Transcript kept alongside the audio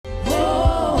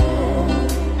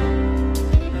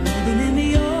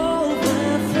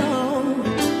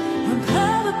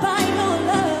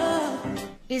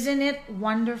Isn't it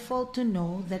wonderful to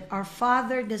know that our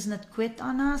Father does not quit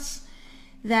on us?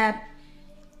 That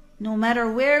no matter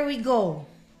where we go,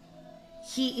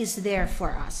 He is there for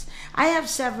us. I have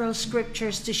several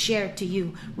scriptures to share to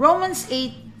you. Romans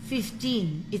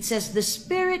 8:15, it says, the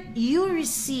Spirit you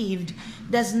received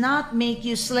does not make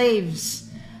you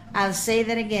slaves. I'll say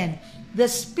that again. The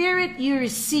Spirit you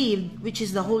received, which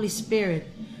is the Holy Spirit,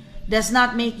 does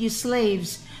not make you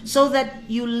slaves, so that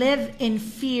you live in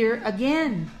fear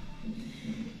again.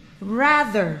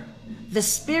 Rather, the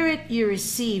Spirit you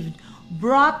received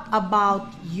brought about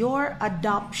your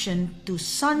adoption to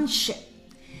sonship,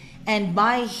 and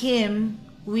by Him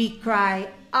we cry,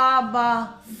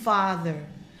 Abba, Father.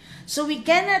 So we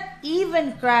cannot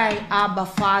even cry, Abba,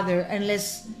 Father,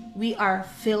 unless we are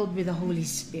filled with the Holy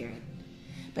Spirit.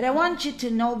 But I want you to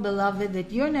know, beloved,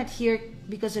 that you're not here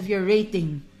because of your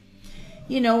rating.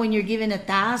 You know, when you're given a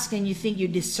task and you think you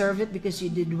deserve it because you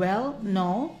did well.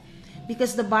 No,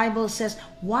 because the Bible says,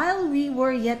 while we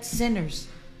were yet sinners,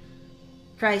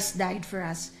 Christ died for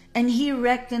us, and He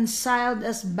reconciled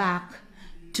us back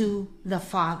to the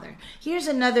Father. Here's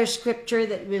another scripture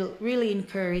that will really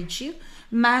encourage you.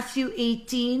 Matthew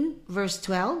 18, verse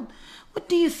 12. What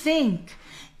do you think?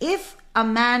 If a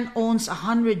man owns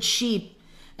 100 sheep,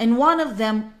 and one of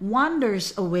them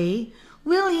wanders away,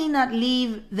 will he not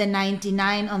leave the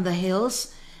 99 on the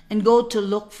hills and go to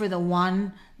look for the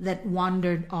one that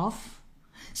wandered off?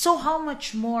 So how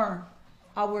much more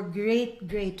our great,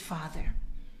 great Father?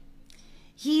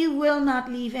 He will not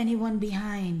leave anyone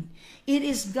behind. It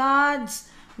is God's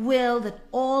will that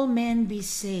all men be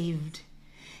saved.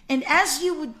 And as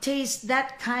you would taste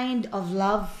that kind of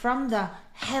love from the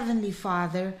Heavenly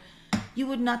Father, you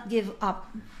would not give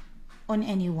up on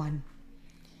anyone.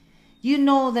 You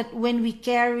know that when we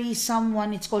carry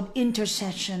someone, it's called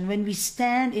intercession. When we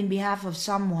stand in behalf of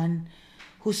someone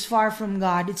who's far from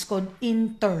God, it's called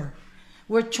inter.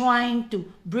 We're trying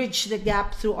to bridge the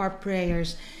gap through our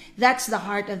prayers. That's the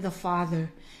heart of the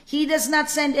Father. He does not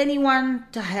send anyone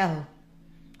to hell.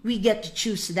 We get to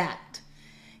choose that.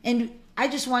 And I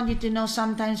just want you to know,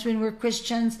 sometimes when we're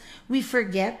Christians, we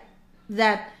forget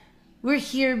that we're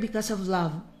here because of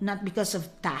love, not because of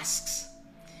tasks.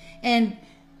 And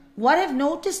what I've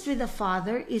noticed with the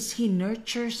Father is He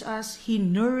nurtures us, He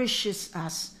nourishes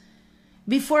us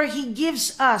before He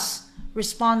gives us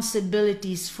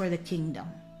responsibilities for the kingdom.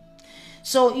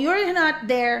 So you're not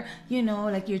there, you know,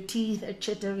 like your teeth are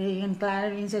chittering and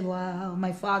clattering and say, wow,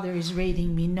 my Father is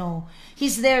rating me. No,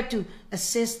 He's there to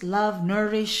assist, love,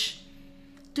 nourish,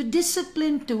 to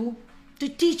discipline too, to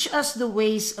teach us the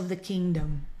ways of the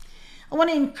kingdom. I want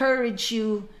to encourage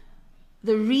you,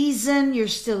 the reason you're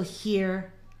still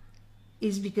here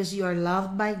is because you are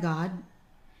loved by God,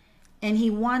 and He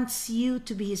wants you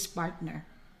to be His partner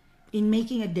in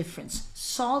making a difference.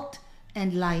 Salt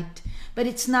and light, but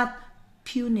it's not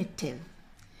punitive.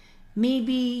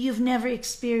 Maybe you've never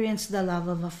experienced the love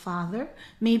of a father.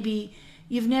 Maybe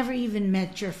you've never even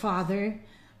met your Father,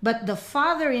 but the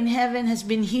Father in heaven has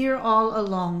been here all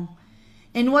along.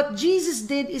 And what Jesus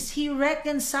did is He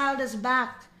reconciled us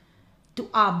back to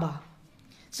Abba.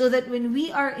 So that when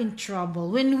we are in trouble,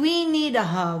 when we need a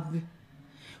hug,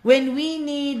 when we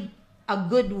need a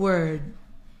good word,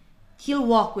 He'll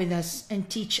walk with us and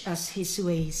teach us His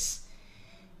ways.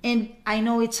 And I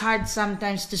know it's hard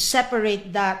sometimes to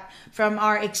separate that from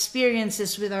our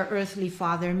experiences with our earthly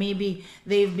father. Maybe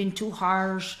they've been too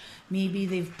harsh. Maybe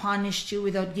they've punished you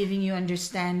without giving you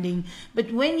understanding.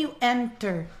 But when you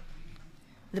enter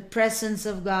the presence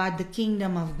of God, the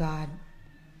kingdom of God,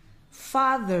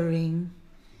 fathering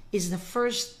is the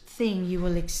first thing you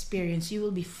will experience. You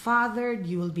will be fathered,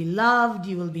 you will be loved,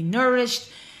 you will be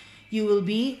nourished, you will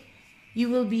be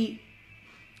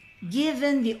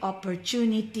given the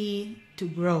opportunity to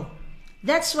grow.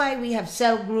 That's why we have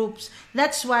cell groups.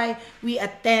 That's why we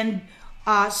attend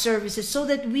services, so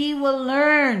that we will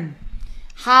learn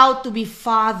how to be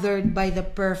fathered by the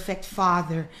perfect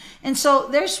Father. And so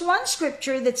there's one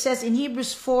scripture that says in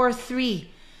Hebrews 4:3,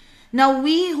 now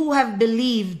we who have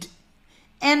believed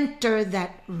enter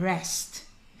that rest.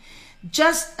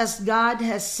 Just as God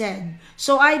has said,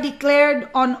 so I declared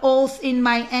on oath in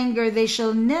my anger, they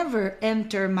shall never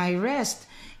enter my rest.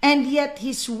 And yet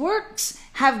His works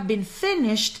have been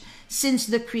finished since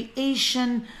the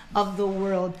creation of the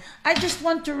world. I just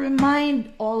want to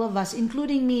remind all of us,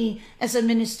 including me as a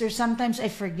minister, sometimes I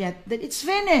forget that it's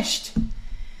finished.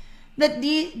 That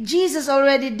Jesus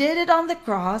already did it on the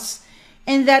cross,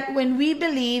 and that when we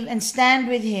believe and stand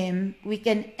with Him, we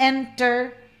can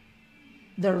enter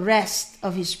the rest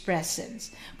of His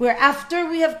presence. Where after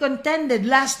we have contended,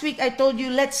 last week I told you,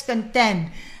 let's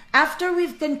contend. After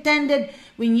we've contended,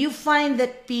 when you find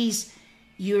that peace,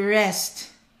 you rest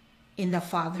in the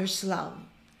Father's love.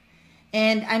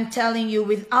 And I'm telling you,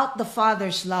 without the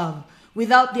Father's love,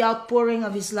 without the outpouring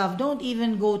of His love, don't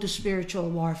even go to spiritual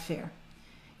warfare.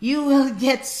 You will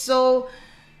get so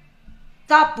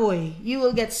tapoy. You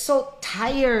will get so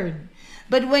tired.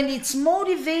 But when it's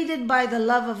motivated by the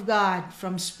love of God,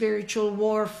 from spiritual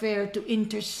warfare to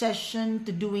intercession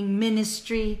to doing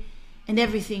ministry and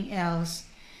everything else,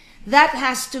 that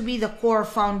has to be the core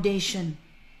foundation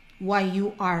why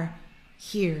you are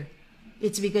here.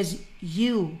 It's because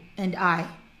you and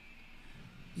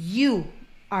you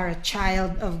are a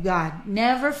child of God.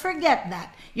 Never forget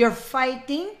that. You're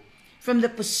fighting from the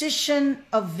position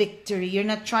of victory. You're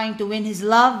not trying to win His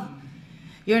love.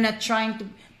 You're not trying to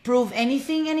prove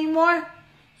anything anymore.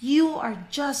 You are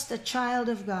just a child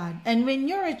of God. And when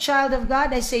you're a child of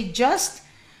God, I say just,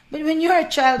 but when you're a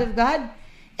child of God,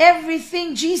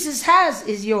 everything Jesus has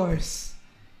is yours.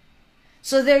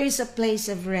 So there is a place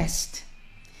of rest.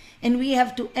 And we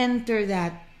have to enter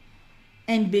that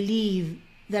and believe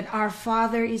that our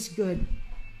Father is good.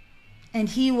 And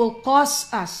He will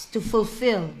cause us to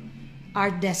fulfill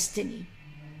our destiny.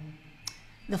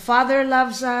 The Father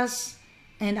loves us,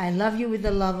 and I love you with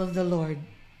the love of the Lord.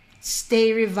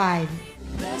 Stay revived.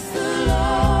 Bless the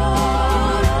Lord.